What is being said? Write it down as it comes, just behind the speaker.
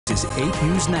is 8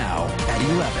 News Now at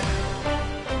 11.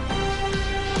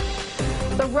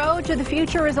 The road to the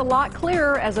future is a lot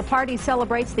clearer as the party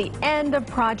celebrates the end of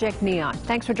Project Neon.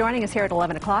 Thanks for joining us here at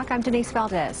 11 o'clock. I'm Denise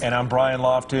Valdez. And I'm Brian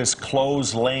Loftus.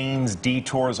 Closed lanes,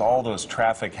 detours, all those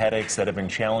traffic headaches that have been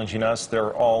challenging us,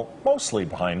 they're all mostly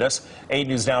behind us. 8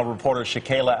 News Now reporter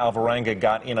Shakayla Alvarenga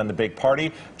got in on the big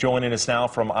party. Joining us now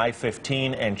from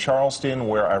I-15 and Charleston,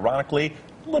 where ironically,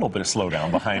 a little bit of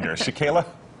slowdown behind her. Shakayla?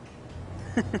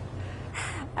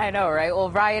 I know, right?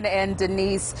 Well, Ryan and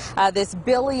Denise, this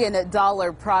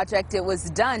billion-dollar project, it was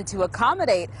done to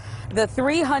accommodate the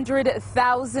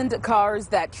 300,000 cars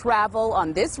that travel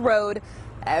on this road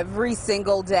every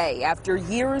single day. After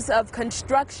years of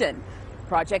construction,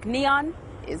 Project Neon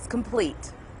is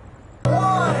complete.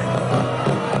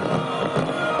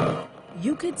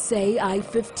 You could say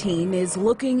I-15 is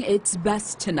looking its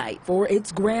best tonight for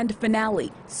its grand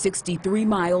finale. 63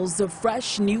 miles of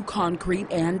fresh new concrete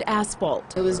and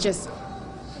asphalt. It was just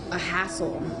a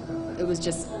hassle. It was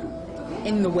just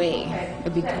in the way.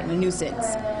 It became a nuisance,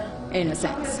 in a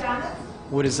sense.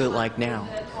 What is it like now?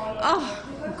 Oh,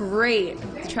 great.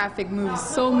 The traffic moves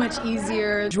so much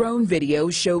easier. Drone video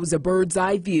shows a bird's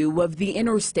eye view of the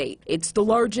interstate. It's the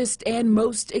largest and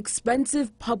most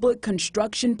expensive public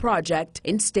construction project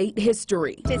in state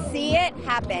history. To see it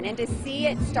happen and to see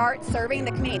it start serving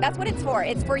the community, that's what it's for.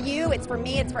 It's for you, it's for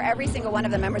me, it's for every single one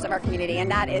of the members of our community,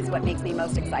 and that is what makes me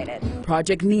most excited.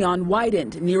 Project Neon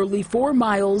widened nearly 4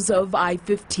 miles of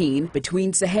I-15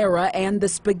 between Sahara and the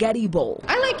Spaghetti Bowl.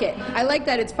 I like it. I like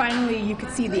that it's finally, you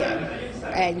could see the end.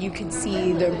 And you can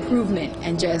see the improvement,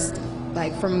 and just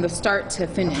like from the start to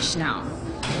finish now.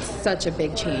 It's such a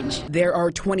big change. There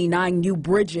are 29 new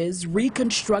bridges,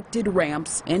 reconstructed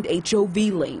ramps, and HOV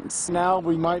lanes. Now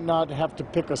we might not have to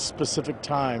pick a specific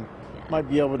time. Might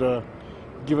be able to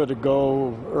give it a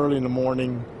go early in the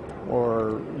morning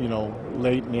or,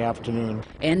 late in the afternoon.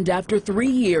 And after 3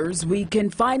 years, we can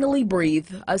finally breathe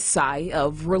a sigh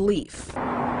of relief.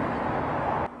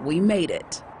 We made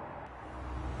it.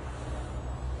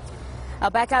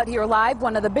 Back out here live,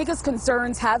 one of the biggest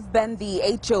concerns have been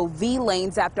the HOV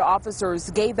lanes after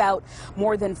officers gave out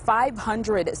more than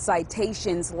 500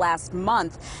 citations last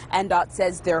month. NDOT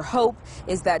says their hope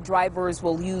is that drivers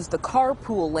will use the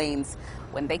carpool lanes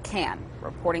when they can.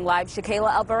 Reporting live, Shakayla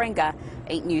Alvarenga,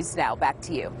 8 News Now. Back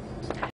to you.